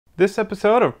This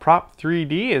episode of Prop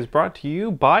 3D is brought to you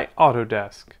by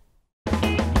Autodesk.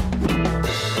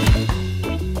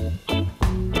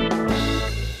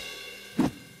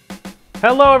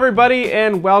 Hello everybody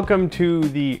and welcome to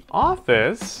the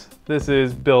office. This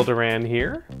is Batarang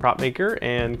here, prop maker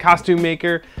and costume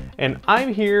maker, and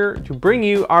I'm here to bring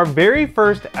you our very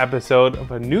first episode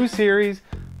of a new series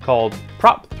called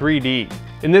Prop 3D.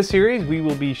 In this series, we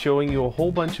will be showing you a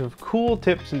whole bunch of cool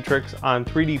tips and tricks on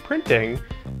 3D printing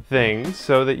things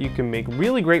so that you can make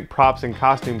really great props and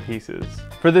costume pieces.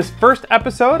 For this first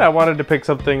episode, I wanted to pick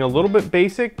something a little bit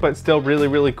basic, but still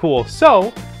really cool.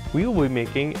 So we will be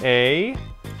making a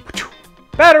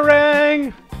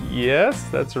Batarang! Yes,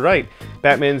 that's right.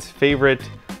 Batman's favorite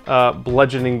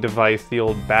bludgeoning device, the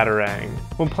old Batarang.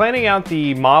 When planning out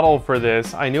the model for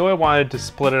this, I knew I wanted to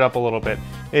split it up a little bit.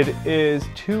 It is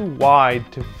too wide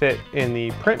to fit in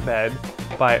the print bed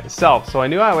by itself, so I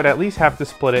knew I would at least have to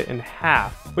split it in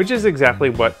half, which is exactly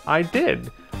what I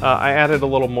did. I added a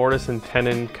little mortise and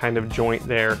tenon kind of joint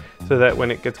there so that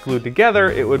when it gets glued together,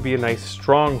 it would be a nice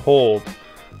strong hold.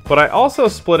 But I also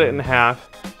split it in half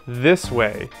this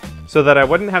way, so that I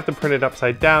wouldn't have to print it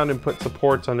upside down and put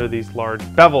supports under these large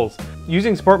bevels.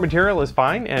 Using support material is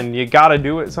fine, and you gotta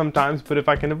do it sometimes, but if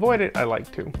I can avoid it, I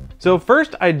like to. So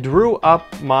first I drew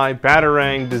up my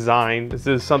Batarang design. This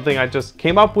is something I just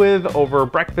came up with over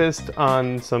breakfast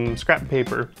on some scrap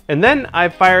paper. And then I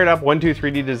fired up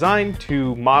 123D Design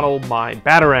to model my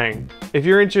Batarang. If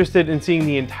you're interested in seeing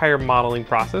the entire modeling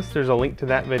process, there's a link to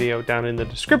that video down in the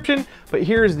description, but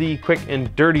here's the quick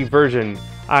and dirty version.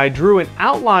 I drew an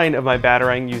outline of my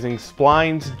Batarang using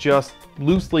splines just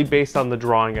loosely based on the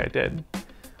drawing I did.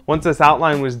 Once this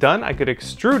outline was done, I could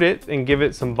extrude it and give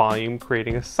it some volume,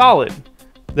 creating a solid.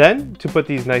 Then, to put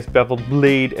these nice beveled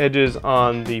blade edges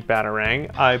on the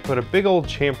Batarang, I put a big old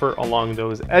chamfer along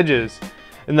those edges.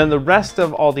 And then the rest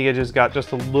of all the edges got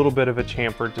just a little bit of a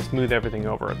chamfer to smooth everything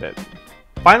over a bit.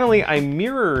 Finally, I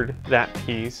mirrored that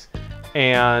piece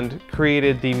and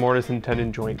created the mortise and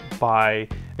tenon joint by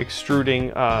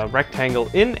extruding a rectangle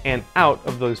in and out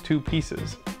of those two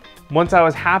pieces. Once I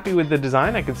was happy with the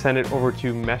design, I could send it over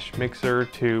to Mesh Mixer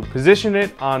to position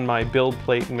it on my build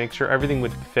plate and make sure everything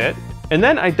would fit. And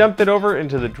then I dumped it over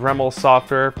into the Dremel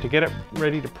software to get it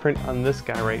ready to print on this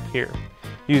guy right here.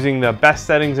 Using the best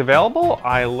settings available,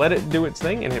 I let it do its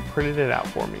thing and it printed it out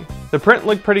for me. The print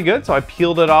looked pretty good, so I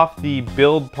peeled it off the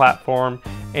build platform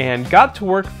and got to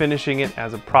work finishing it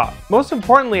as a prop. Most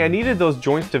importantly, I needed those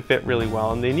joints to fit really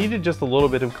well, and they needed just a little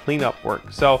bit of cleanup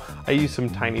work. So I used some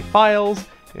tiny files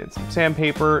and some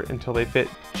sandpaper until they fit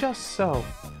just so.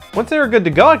 Once they were good to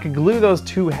go, I could glue those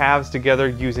two halves together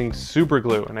using super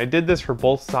glue, and I did this for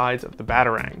both sides of the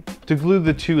Batarang. To glue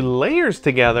the two layers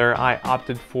together, I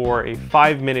opted for a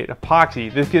 5-minute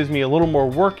epoxy. This gives me a little more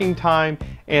working time,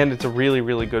 and it's a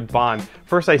really good bond.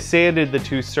 First, I sanded the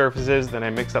two surfaces, then I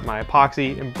mixed up my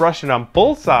epoxy and brushed it on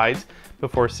both sides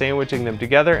before sandwiching them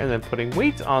together and then putting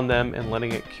weights on them and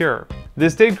letting it cure.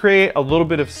 This did create a little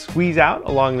bit of squeeze out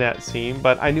along that seam,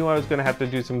 but I knew I was gonna have to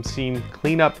do some seam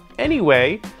cleanup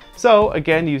anyway. So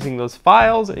again, using those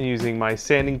files and using my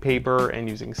sanding paper and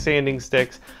using sanding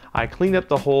sticks, I cleaned up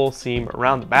the whole seam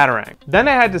around the Batarang. Then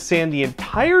I had to sand the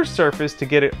entire surface to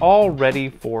get it all ready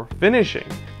for finishing.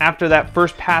 After that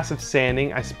first pass of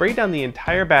sanding, I sprayed down the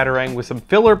entire Batarang with some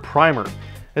filler primer.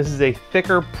 This is a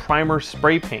thicker primer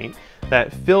spray paint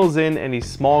that fills in any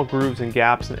small grooves and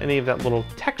gaps and any of that little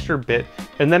texture bit,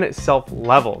 and then it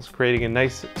self-levels, creating a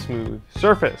nice smooth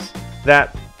surface.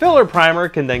 That filler primer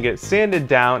can then get sanded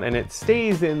down and it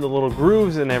stays in the little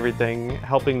grooves and everything,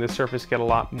 helping the surface get a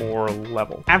lot more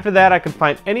level. After that, I could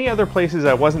find any other places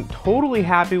I wasn't totally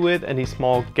happy with, any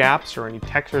small gaps or any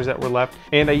textures that were left,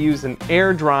 and I used an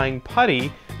air drying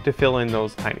putty to fill in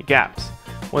those tiny gaps.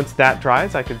 Once that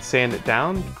dries, I could sand it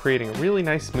down, creating a really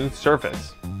nice smooth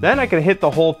surface. Then I could hit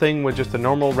the whole thing with just a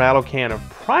normal rattle can of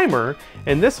primer,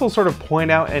 and this will sort of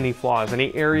point out any flaws,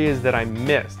 any areas that I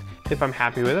missed. If I'm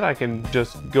happy with it, I can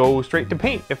just go straight to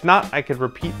paint. If not, I could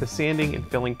repeat the sanding and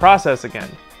filling process again.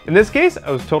 In this case, I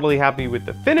was totally happy with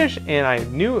the finish and I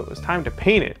knew it was time to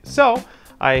paint it. So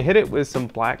I hit it with some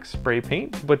black spray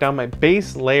paint to put down my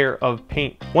base layer of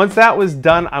paint. Once that was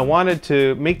done, I wanted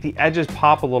to make the edges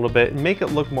pop a little bit and make it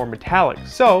look more metallic.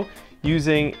 So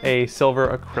using a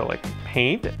silver acrylic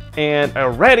paint and a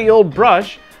ratty old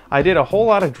brush, I did a whole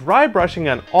lot of dry brushing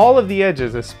on all of the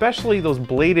edges, especially those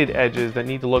bladed edges that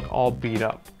need to look all beat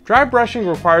up. Dry brushing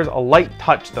requires a light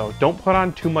touch though. Don't put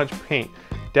on too much paint.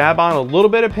 Dab on a little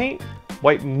bit of paint,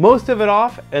 Wipe most of it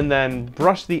off and then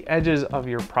brush the edges of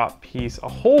your prop piece a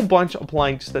whole bunch,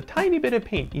 applying just a tiny bit of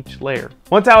paint each layer.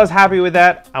 Once I was happy with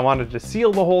that, I wanted to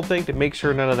seal the whole thing to make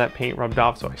sure none of that paint rubbed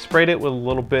off, so I sprayed it with a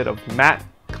little bit of matte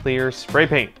clear spray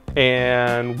paint.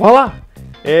 And voila!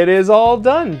 It is all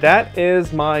done. That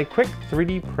is my quick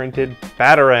 3D printed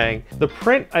Batarang. The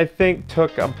print, I think,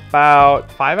 took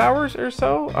about 5 hours or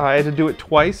so. I had to do it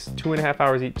twice, 2.5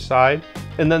 hours each side.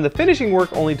 And then the finishing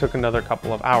work only took another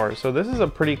couple of hours. So this is a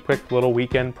pretty quick little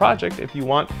weekend project if you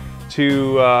want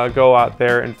to go out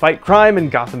there and fight crime in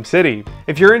Gotham City.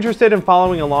 If you're interested in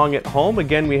following along at home,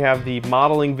 again, we have the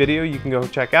modeling video you can go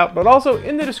check out, but also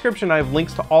in the description I have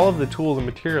links to all of the tools and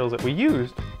materials that we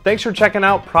used. Thanks for checking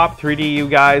out Prop 3D, you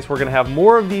guys. We're gonna have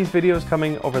more of these videos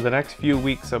coming over the next few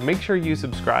weeks, so make sure you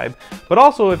subscribe. But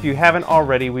also, if you haven't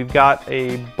already, we've got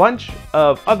a bunch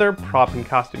of other prop and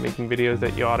costume making videos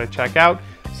that you ought to check out.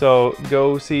 So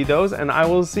go see those, and I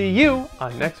will see you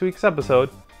on next week's episode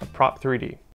of Prop 3D.